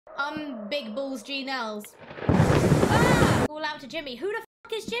Big balls G Nells. Ah! Call out to Jimmy. Who the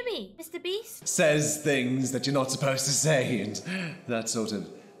fuck is Jimmy? Mr. Beast? Says things that you're not supposed to say and that sort of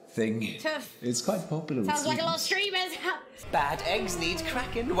thing. Tough. It's quite popular. Sounds like a lot of streamers. Bad eggs need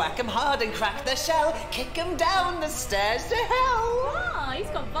cracking. Whack 'em hard and crack the shell. Kick 'em down the stairs to hell. Ah, he's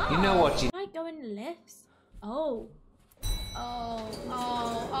got bars. You know what you... Can I go in lifts? Oh. Oh,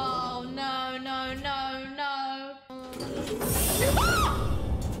 no, no, no, no. Ah!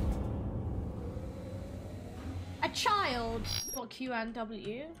 A child. What, Q and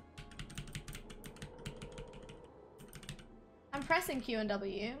W? I'm pressing Q and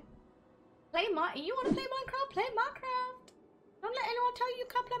W. You want to play Minecraft? Play Minecraft. Don't let anyone tell you you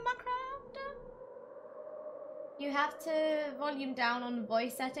can't play Minecraft. You have to volume down on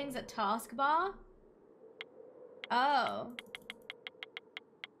voice settings at taskbar. Oh.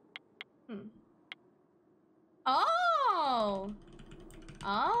 Oh.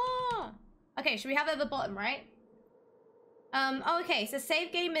 Oh. Okay, should we have it at the bottom, right? Oh, okay, so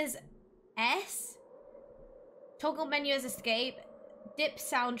save game is S. Toggle menu is escape. Dip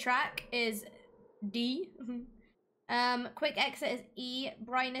soundtrack is D. Quick exit is E.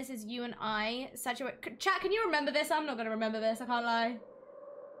 Brightness is U and I. Saturate. Chat, can you remember this? I'm not gonna remember this, I can't lie.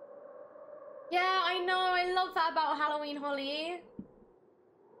 Yeah, I know, I love that about Halloween Holly.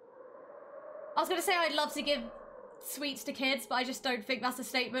 I was gonna say I'd love to give sweets to kids, but I just don't think that's a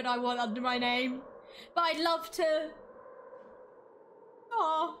statement I want under my name. But I'd love to...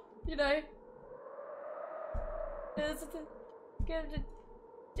 Oh, you know. Do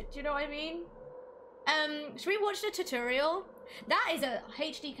you know what I mean? Should we watch the tutorial? That is a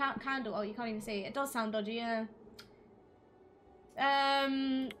HD candle. Oh, you can't even see it. It does sound dodgy, yeah.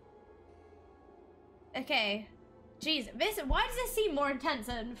 Okay. Jeez, why does this seem more intense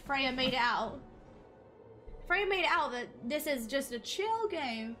than Freya made it out? Freya made it out that this is just a chill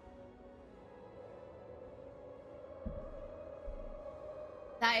game.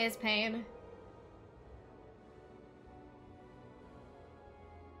 That is pain.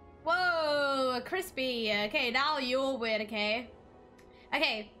 Whoa, crispy. Okay, now you're weird, okay?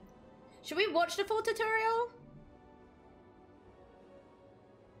 Okay, should we watch the full tutorial?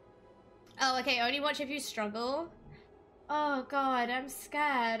 Oh, okay, only watch if you struggle. Oh god, I'm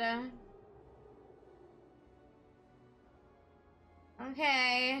scared.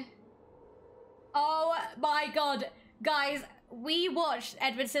 Okay. Oh my god. Guys, we watched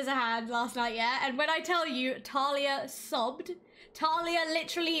Edward Scissorhands last night, yeah? And when I tell you, Talia sobbed. Talia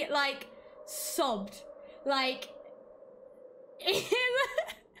literally, like, sobbed. Like, me and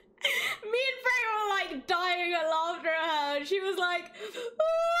Freya were, like, dying of laughter at her. And she was like,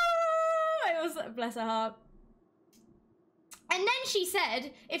 ah! It was, bless her heart. And then she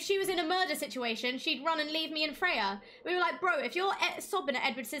said, if she was in a murder situation, she'd run and leave me and Freya. We were like, bro, if you're sobbing at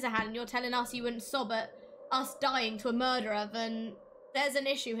Edward Scissorhands and you're telling us you wouldn't sob at us dying to a murderer, then there's an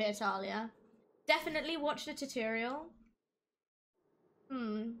issue here, Talia. Definitely watch the tutorial.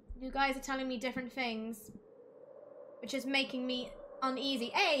 You guys are telling me different things, which is making me uneasy.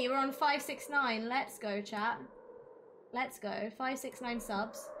 Hey, we're on 569. Let's go, chat. Let's go. 569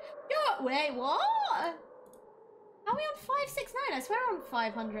 subs. Yo, wait, what? Are we on 569? I swear we're on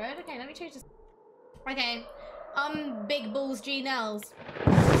 500. Okay, let me change this. Okay. Big balls G Nells.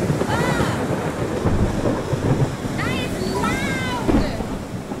 Ah! That is loud!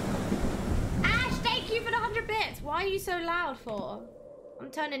 Ash, thank you for the 100 bits. Why are you so loud for? I'm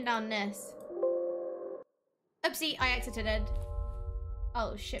turning down this. Oopsie, I exited it.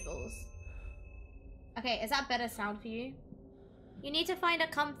 Oh, shitballs. Okay, is that better sound for you? You need to find a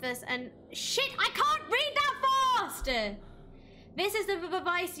compass and... Shit, I can't read that fast! This is the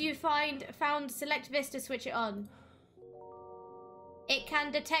device you found. Select this to switch it on. It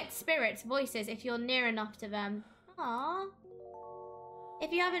can detect spirits' voices if you're near enough to them. Aww.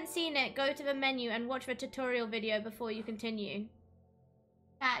 If you haven't seen it, go to the menu and watch the tutorial video before you continue.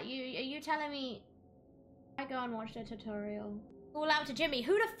 Are you telling me I go and watch the tutorial? Call out to Jimmy.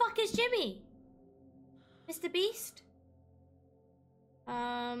 Who the fuck is Jimmy? Mr. Beast?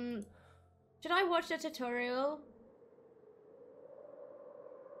 Should I watch the tutorial?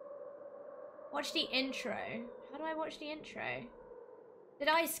 Watch the intro. How do I watch the intro? Did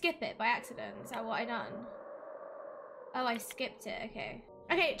I skip it by accident? Is that what I done? Oh, I skipped it. Okay.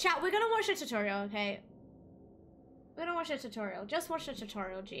 Okay, chat, we're gonna watch the tutorial, okay? We're gonna watch the tutorial. Just watch the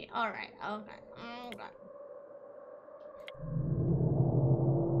tutorial, G. Alright, okay.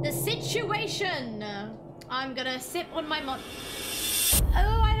 The situation! I'm gonna sip on my mod.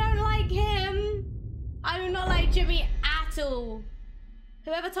 Oh, I don't like him! I do not like Jimmy at all.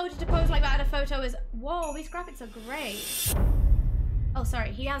 Whoever told you to pose like that in a photo is... Whoa, these graphics are great. Oh,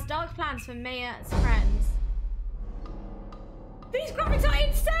 sorry. He has dark plans for Maya's friends. These graphics are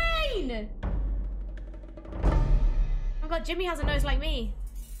insane! Oh my god, Jimmy has a nose like me.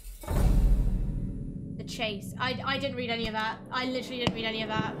 The chase. I didn't read any of that. I literally didn't read any of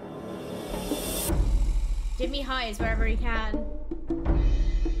that. Jimmy hides wherever he can.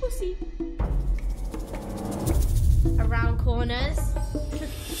 We'll see. Around corners.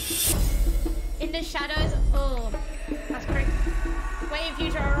 In the shadows. Oh, that's crazy. Waiting for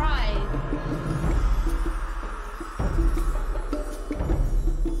you to arrive.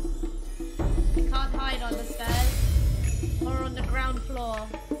 I can't hide on the stairs. Or on the ground floor.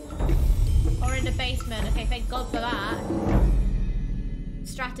 Or in the basement. Okay, thank God for that.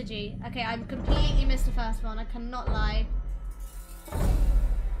 Strategy. Okay, I completely missed the first one. I cannot lie.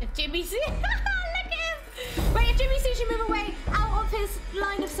 If Jimmy sees... Look at him! Wait, if Jimmy sees you move away out of his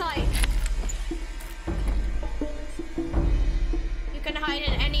line of sight. You can hide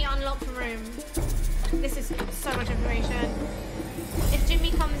in any unlocked room. This is so much information. If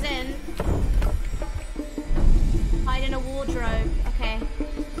Jimmy comes in, hide in a wardrobe. Okay.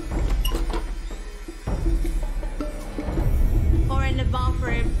 Or in the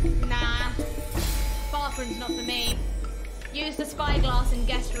bathroom. Nah. Bathroom's not for me. Use the spyglass in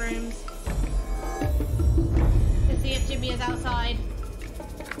guest rooms to see if Jimmy is outside.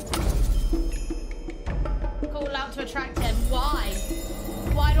 Call out to attract him. Why?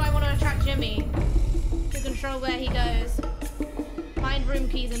 Why do I want to attract Jimmy? To control where he goes. Find room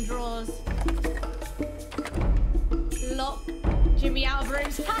keys and drawers. Lock Jimmy out of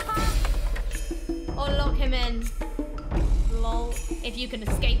rooms. Or lock him in. Lol. If you can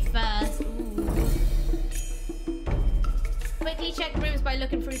escape first. Ooh. Quickly check rooms by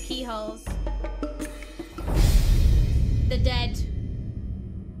looking through keyholes. The dead.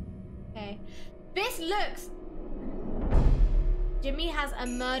 Okay. This looks... Jimmy has a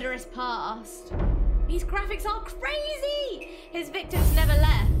murderous past. These graphics are crazy! His victims never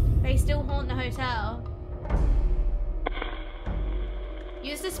left. They still haunt the hotel.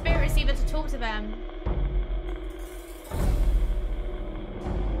 Use the spirit receiver to talk to them.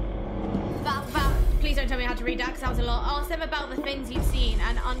 Please don't tell me how to read that, because that was a lot. Ask them about the things you've seen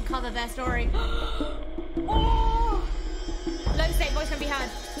and uncover their story. Oh! Low state voice can be heard.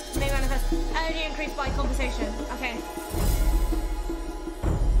 May manifest. Energy increased by conversation. Okay.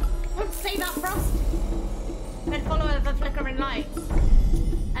 Don't say that, Frost. Then follow the flickering lights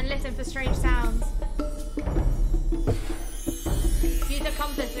and listen for strange sounds. Use a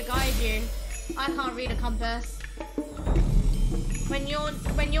compass to guide you. I can't read a compass. When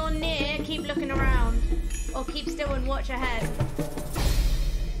you're near, keep looking around. Or keep still and watch ahead.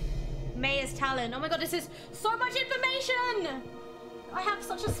 Maya's talent. Oh my god, this is so much information! I have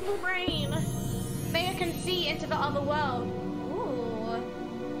such a small brain. Maya can see into the other world. Ooh.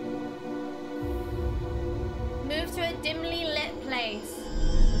 Move to a dimly lit place.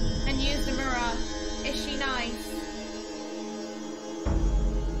 And use the mirror. Is she nice?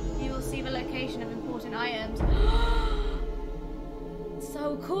 You will see the location of important items.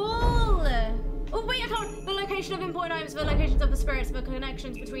 So cool! Oh wait, I can't. The location of important items, the locations of the spirits, the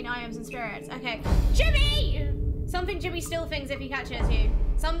connections between items and spirits. Okay, Jimmy! Something Jimmy still thinks if he catches you.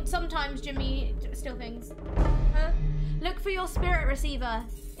 Sometimes Jimmy still thinks. Huh? Look for your spirit receiver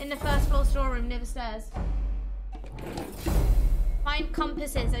in the first floor storeroom near the stairs. Find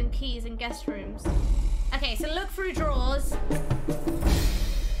compasses and keys in guest rooms. Okay, so look through drawers.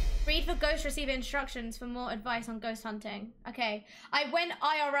 Read the ghost receiver instructions for more advice on ghost hunting. Okay, I went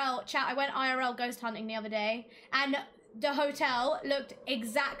IRL ghost hunting the other day, and the hotel looked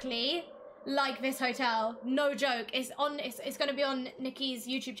exactly like this hotel. No joke. It's going to be on Nikki's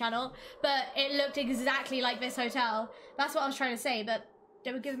YouTube channel, but it looked exactly like this hotel. That's what I was trying to say, but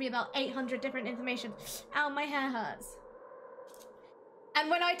they were giving me about 800 different information. Ow, my hair hurts. And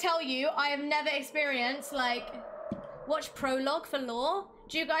when I tell you, I have never experienced, like, watch prologue for lore.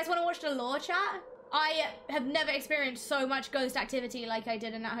 Do you guys want to watch the lore chat? I have never experienced so much ghost activity like I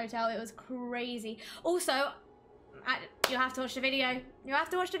did in that hotel. It was crazy. Also, you'll have to watch the video. You'll have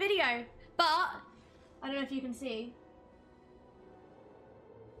to watch the video. But, I don't know if you can see.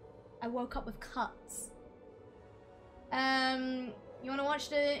 I woke up with cuts. You want to watch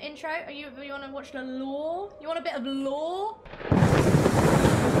the intro? You want to watch the lore? You want a bit of lore?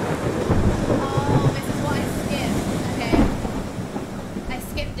 Oh, this is what I skipped. Okay. I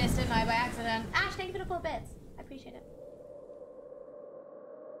skipped this, didn't I, by accident? Ash, thank you for the 4 bits. I appreciate it.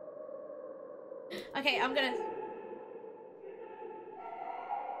 Okay, I'm gonna...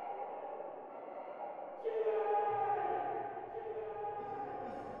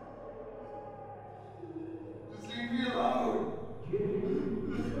 Just leave me alone.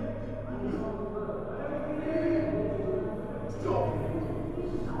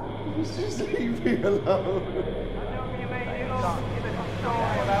 me alone.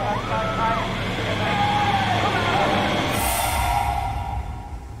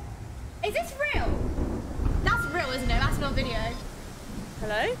 Is this real? That's real, isn't it? That's not video.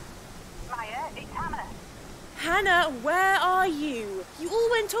 Hello? Maya, it's Hannah. Hannah, where are you? You all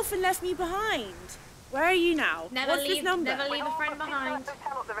went off and left me behind. Where are you now? What's this number? Never leave a friend behind.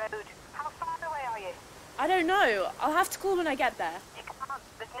 Hotel up the road. How far away are you? I don't know. I'll have to call when I get there. You can't.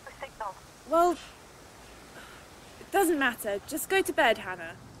 There's no signal. Well, it doesn't matter. Just go to bed,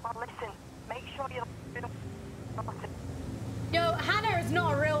 Hannah. Well, listen. Make sure you're... Yo, Hannah is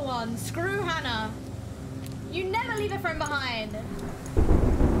not a real one. Screw Hannah. You never leave a friend behind.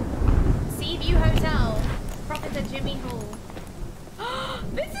 Seaview Hotel. Proper to Jimmy Hall.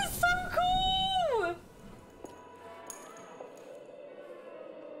 This is so cool!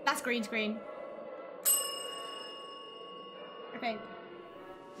 That's green screen. Okay.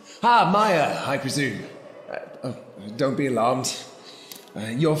 Ah, Maya, I presume. Oh, don't be alarmed.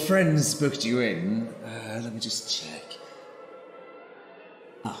 Your friends booked you in. Let me just check.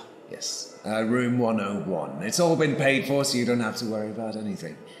 Ah, yes. Room 101. It's all been paid for, so you don't have to worry about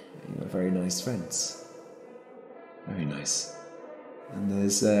anything. You're very nice friends. Very nice. And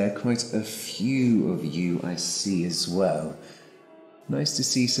there's quite a few of you I see as well. Nice to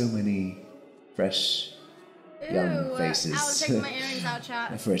see so many fresh, young faces. I was taking my earrings out,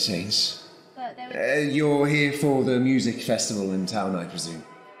 chat. For a change. But they were... You're here for the music festival in town, I presume.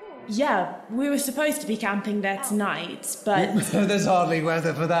 Yeah, we were supposed to be camping there tonight, but... There's hardly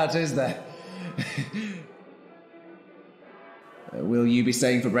weather for that, is there? Will you be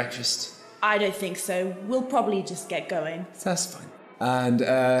staying for breakfast? I don't think so. We'll probably just get going. That's fine. And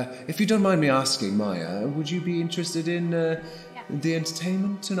if you don't mind me asking, Maya, would you be interested in the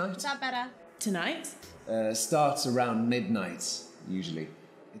entertainment tonight? Is that better? Tonight? Starts around midnight, usually.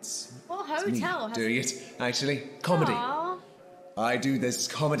 It's What me hotel has... doing it, actually. Comedy. Aww. I do this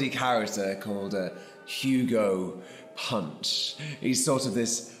comedy character called Hugo Punch. He's sort of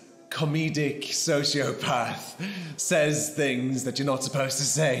this comedic sociopath, says things that you're not supposed to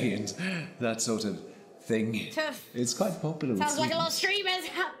say, and that sort of thing. Tough. It's quite popular. Sounds like a lot of streamers.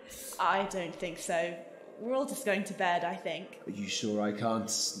 I don't think so. We're all just going to bed, I think. Are you sure I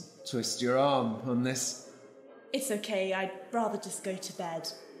can't twist your arm on this? It's okay, I'd rather just go to bed.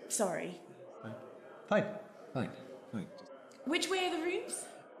 Sorry. Fine. Which way are the rooms?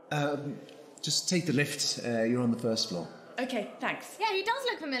 Just take the lift. You're on the first floor. Okay, thanks. Yeah, he does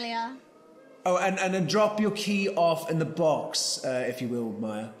look familiar. Oh, and then drop your key off in the box, if you will,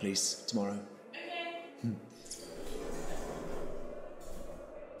 Maya, please, tomorrow.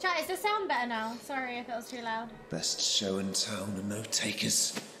 Chat, is the sound better now? Sorry if it was too loud. Best show in town and no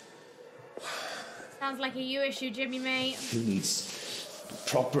takers. Sounds like a you issue, Jimmy, mate. Who needs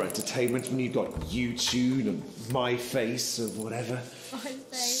proper entertainment when you've got YouTube and My Face or whatever?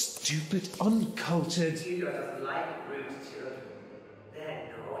 Stupid, uncultured. You don't like rude children. They're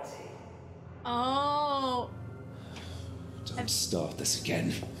naughty. Oh. Don't start this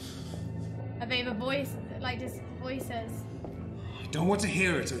again. A bit of a voice, like his voices. I don't want to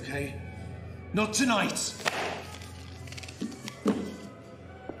hear it, okay? Not tonight!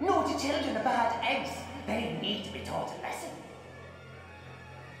 Naughty children are bad eggs. They need to be taught a lesson.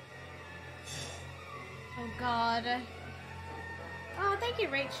 Oh, God. Oh, thank you,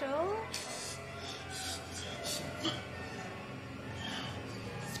 Rachel.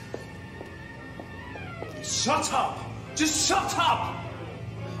 Shut up! Just shut up!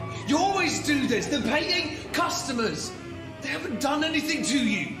 You always do this. They're paying customers. They haven't done anything to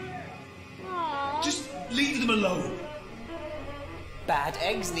you. Aww. Just leave them alone. Bad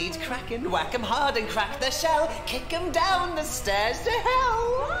eggs need cracking. Whack 'em hard and crack their shell. Kick 'em down the stairs to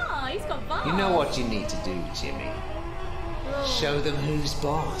hell. Oh, he's got bars. You know what you need to do, Jimmy? Whoa. Show them who's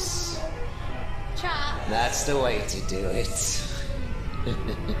boss. Chat. That's the way to do it.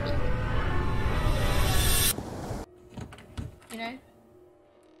 You know?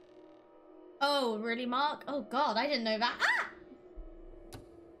 Oh, really, Mark? Oh, God, I didn't know that. Ah!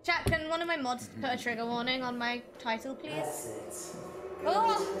 Chat, can one of my mods put a trigger warning on my title, please? That's it.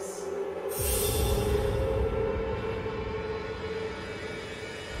 Oh!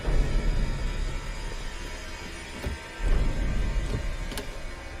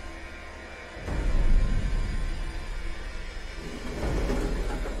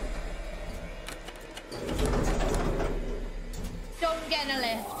 Don't get in a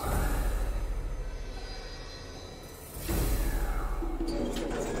lift.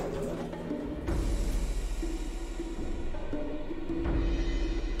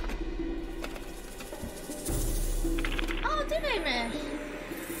 Oh, did I miss?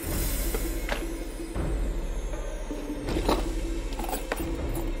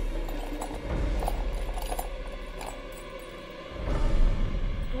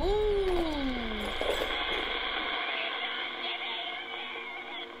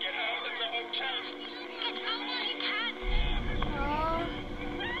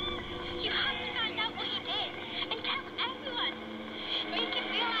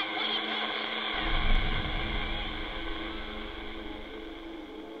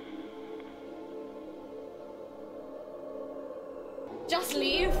 just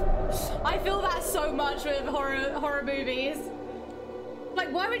leave. I feel that so much with horror movies.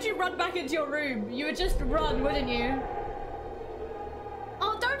 Like, why would you run back into your room? You would just run, wouldn't you?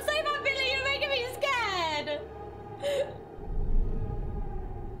 Oh, don't say that, Billy. You're making me scared.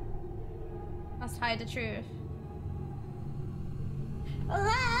 Must hide the truth.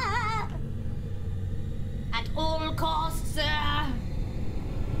 Ah! At all costs.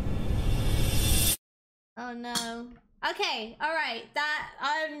 Oh no. Okay, all right.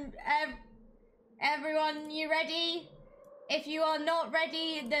 Everyone, you ready? If you are not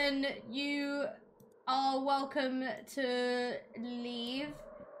ready, then you are welcome to leave.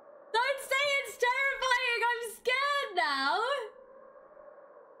 Don't say it's terrifying. I'm scared now.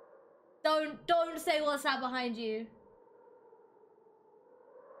 Don't say what's that behind you.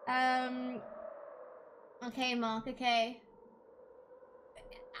 Okay, Mark. Okay.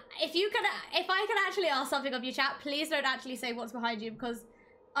 If I could actually ask something of you, chat, please don't actually say what's behind you, because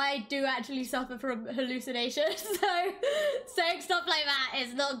I do actually suffer from hallucinations. So saying stuff like that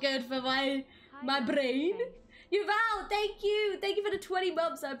is not good for my brain. Yuval, thank you for the 20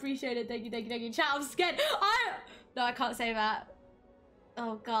 months. I appreciate it. Thank you. Chat, I'm scared. No, I can't say that.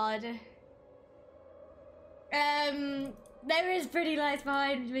 Oh God. There is pretty lights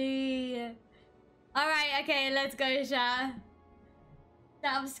behind me. All right, okay, let's go, chat.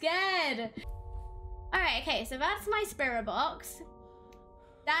 I'm scared. All right, okay, so that's my spirit box.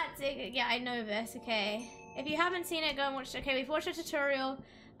 That's it. Yeah, I know this. Okay, if you haven't seen it, go and watch it. Okay, we've watched a tutorial,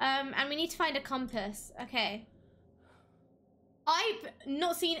 and we need to find a compass. Okay, I've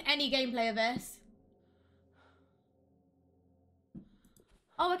not seen any gameplay of this.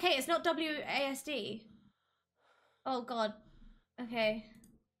 Oh, okay, it's not WASD. Oh God. Okay,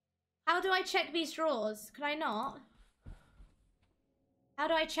 how do I check these drawers? Can I not? How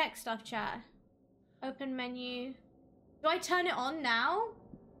do I check stuff, chat? Open menu. Do I turn it on now?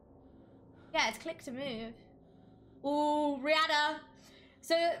 Yeah, it's click to move. Ooh, Rihanna.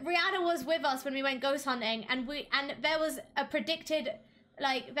 So Rihanna was with us when we went ghost hunting, and there was a predicted,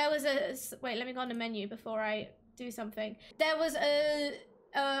 like, there was a, wait, let me go on the menu before I do something. There was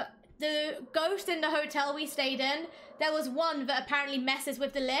the ghost in the hotel we stayed in, there was one that apparently messes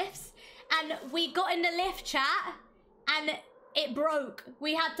with the lifts, and we got in the lift, chat, and it broke.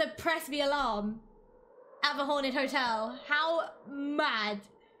 We had to press the alarm at the haunted hotel. How mad.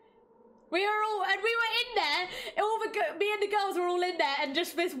 We were in there, me and the girls were all in there, and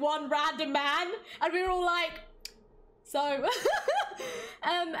just this one random man, and we were all like, so.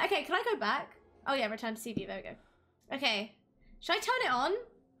 Okay, can I go back? Oh yeah, return to CV, there we go. Okay, should I turn it on?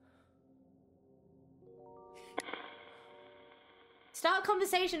 Start a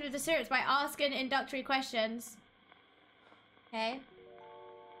conversation with the spirits by asking introductory questions. Okay.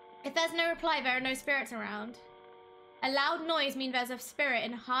 If there's no reply, there are no spirits around. A loud noise means there's a spirit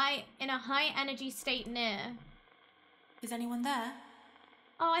in a high energy state near. Is anyone there?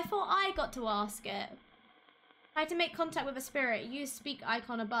 Oh, I thought I got to ask it. Try to make contact with a spirit. Use speak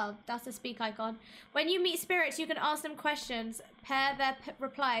icon above. That's the speak icon. When you meet spirits, you can ask them questions. Pair their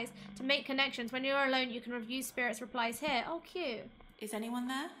replies to make connections. When you're alone, you can review spirits' replies here. Oh, cute. Is anyone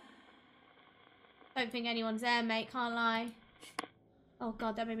there? Don't think anyone's there, mate. Can't lie. Oh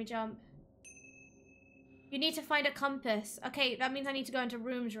God, that made me jump. You need to find a compass. Okay, that means I need to go into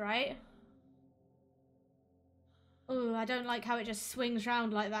rooms, right? Oh, I don't like how it just swings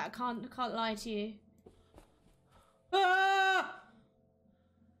round like that. I can't lie to you. Ah!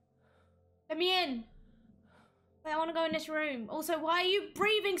 Let me in. Wait, I want to go in this room. Also, why are you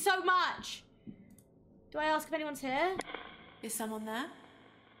breathing so much? Do I ask if anyone's here? Is someone there?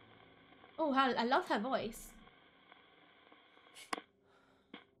 Oh, I love her voice.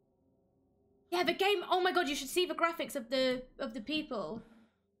 Yeah, the game. Oh my God, you should see the graphics of the people.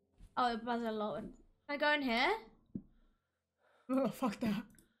 Oh, it buzzed a lot. Can I go in here? Oh, fuck that.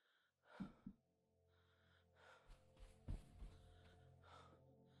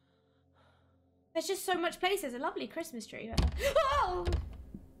 There's just so much place. There's a lovely Christmas tree. Oh!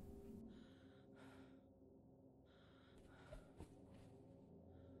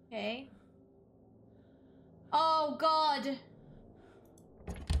 Okay. Oh God.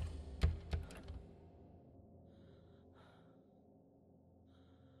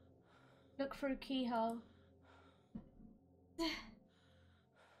 Look through keyhole.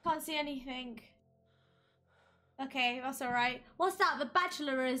 Can't see anything. Okay, that's alright. What's that? The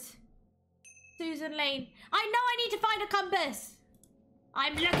Bachelor's. Susan Lane. I know I need to find a compass.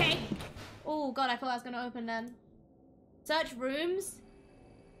 I'm looking. Oh God, I thought I was gonna open them. Search rooms.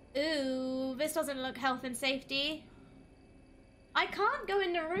 Ooh, this doesn't look health and safety. I can't go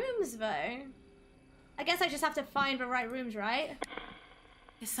into rooms though. I guess I just have to find the right rooms, right?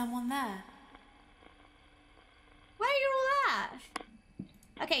 Is someone there? Where are you all at?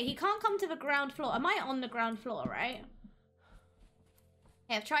 Okay, he can't come to the ground floor. Am I on the ground floor, right?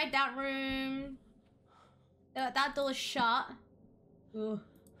 Okay, I've tried that room. That door's shut. Ooh.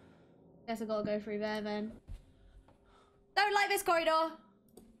 Guess I gotta go through there then. Don't like this corridor.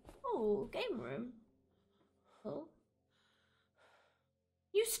 Oh, game room. Oh.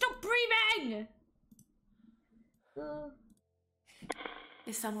 You stop breathing!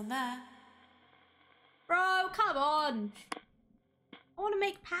 Is someone there? Bro, come on. I want to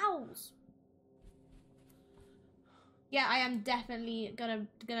make pals. Yeah, I am definitely gonna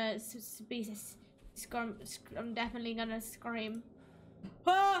be I'm definitely gonna scream.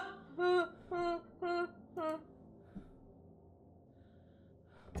 No,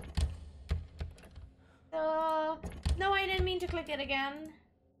 I didn't mean to click it again.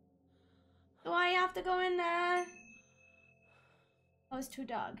 Do I have to go in there? Oh, it's too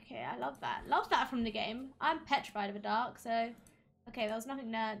dark. Okay, I love that. Love that from the game. I'm petrified of the dark, so... Okay, there was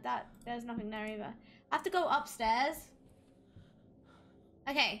nothing there. There's nothing there either. I have to go upstairs.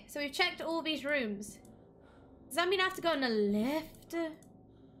 Okay, so we've checked all these rooms. Does that mean I have to go in the lift?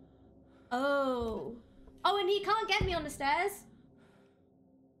 Oh. Oh, and he can't get me on the stairs?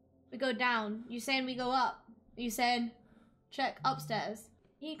 We go down. You saying we go up? You saying check upstairs?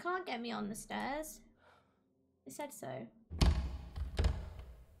 He can't get me on the stairs. He said so.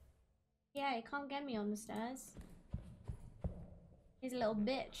 Yeah, he can't get me on the stairs. He's a little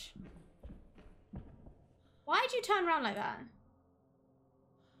bitch. Why'd you turn around like that?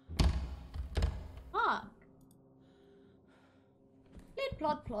 Fuck.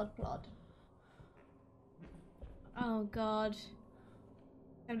 Plod, plod, plod, plod. Oh god. It's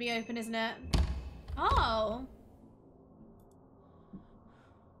gonna be open, isn't it? Oh.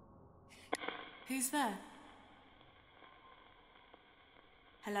 Who's there?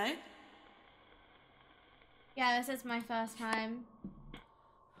 Hello? Yeah, this is my first time.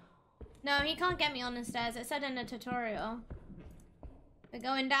 No, he can't get me on the stairs. It said in the tutorial. We're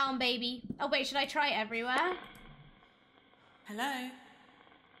going down, baby. Oh, wait, should I try everywhere? Hello?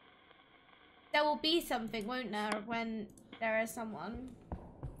 There will be something, won't there, when there is someone?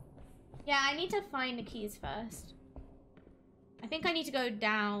 Yeah, I need to find the keys first. I think I need to go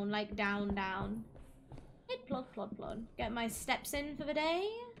down, like down, down. Hit plod, plod, plod. Get my steps in for the day.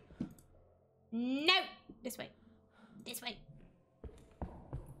 No! This way. This way.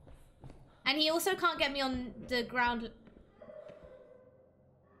 And he also can't get me on the ground.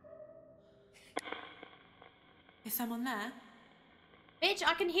 Is someone there? Bitch,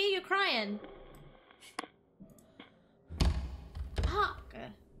 I can hear you crying. Fuck.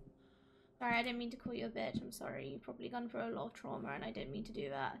 Sorry, I didn't mean to call you a bitch. I'm sorry. You've probably gone through a lot of trauma and I didn't mean to do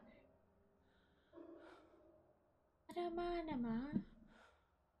that.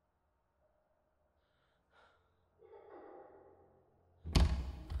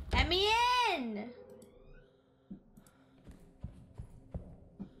 Let me in!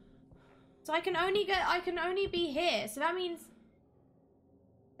 So I can only be here. So that means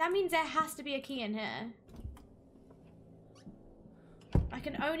there has to be a key in here. I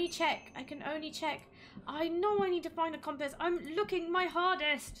can only check. I know I need to find a compass. I'm looking my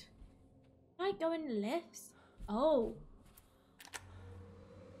hardest. Can I go in lifts? Oh.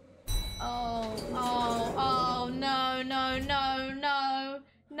 Oh, no, no, no, no.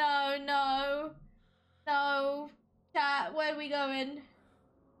 No, no. No. Chat, where are we going?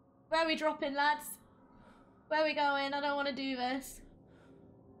 Where are we dropping, lads? Where are we going? I don't want to do this.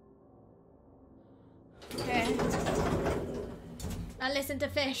 Okay. Now listen to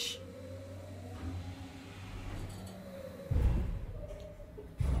fish.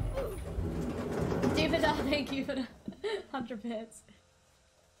 Thank you for the 100 bits.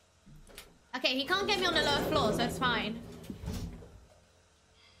 Okay, he can't get me on the lower floor, so it's fine.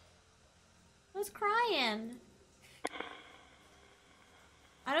 Who's crying?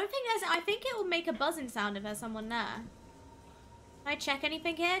 I think it will make a buzzing sound if there's someone there. Can I check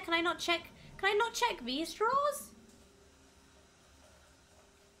anything here? Can I not check these drawers?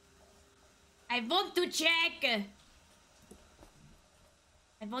 I want to check!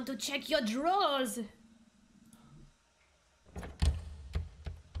 I want to check your drawers!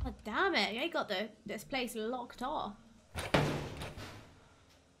 Oh, damn it. I got this place locked off.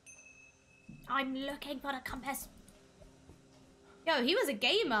 I'm looking for the compass. Yo, he was a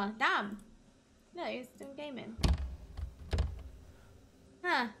gamer. Damn. No, he was still gaming.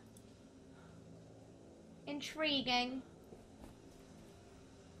 Huh. Intriguing.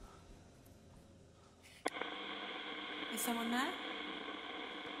 Is someone there?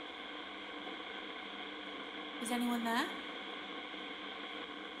 Is anyone there?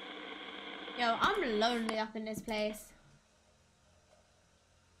 Yo, I'm lonely up in this place.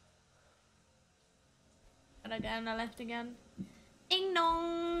 Gotta go on the left again. Ding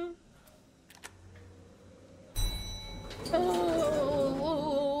dong.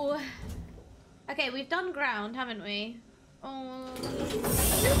 Oh. Okay, we've done ground, haven't we? Oh.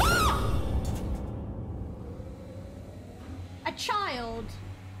 A child.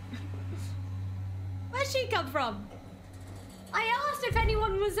 Where'd she come from? I asked if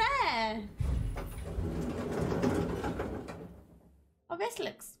anyone was there. Oh, this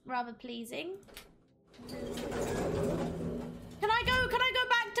looks rather pleasing. Can I go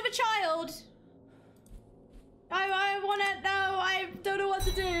back to the child? I wanna know. I don't know what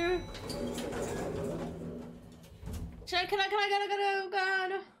to do. Can I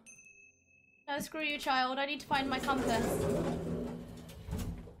go? No, screw you, child. I need to find my compass.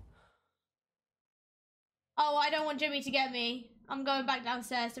 Oh, I don't want Jimmy to get me. I'm going back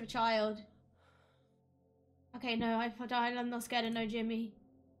downstairs to the child. Okay, no, I'm not scared of no Jimmy.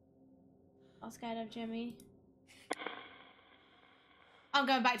 Not scared of Jimmy. I'm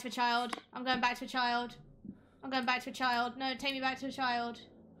going back to the child. I'm going back to the child. I'm going back to the child. No, take me back to the child.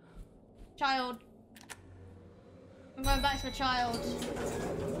 Child. I'm going back to the child.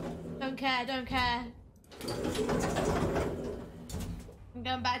 Don't care, don't care. I'm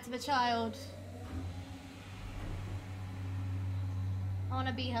going back to the child. I want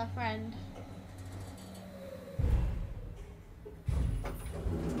to be her friend.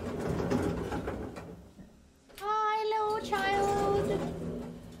 Hi, little child.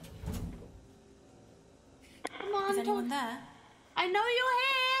 Come on, Is anyone there? I know you're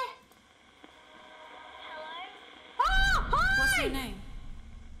here. Hello? Oh, hi! What's your name?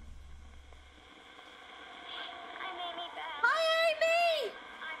 I'm Amy Bell. Hi, Amy.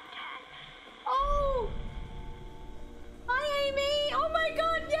 I'm 10. Oh. Hi, Amy. Oh my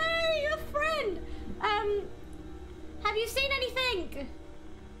God, yay, a friend. Have you seen anything?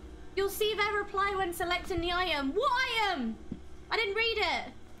 You'll see their reply when selecting the item. What item? I didn't read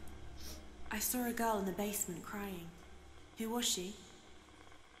it. I saw a girl in the basement crying. Who was she?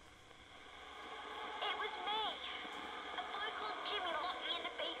 It was me. A boy called Jimmy locked me in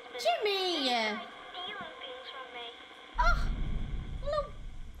the basement. Jimmy! He tried stealing things from me. Oh, hello.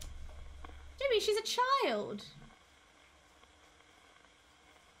 Jimmy, she's a child.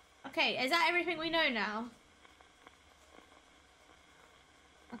 Okay, is that everything we know now?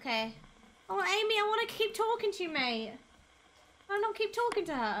 Okay. Oh, Amy, I want to keep talking to you, mate. Why not keep talking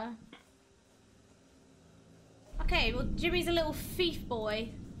to her? Okay, well, Jimmy's a little thief boy.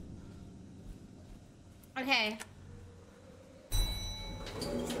 Okay.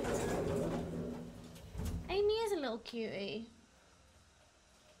 Amy is a little cutie.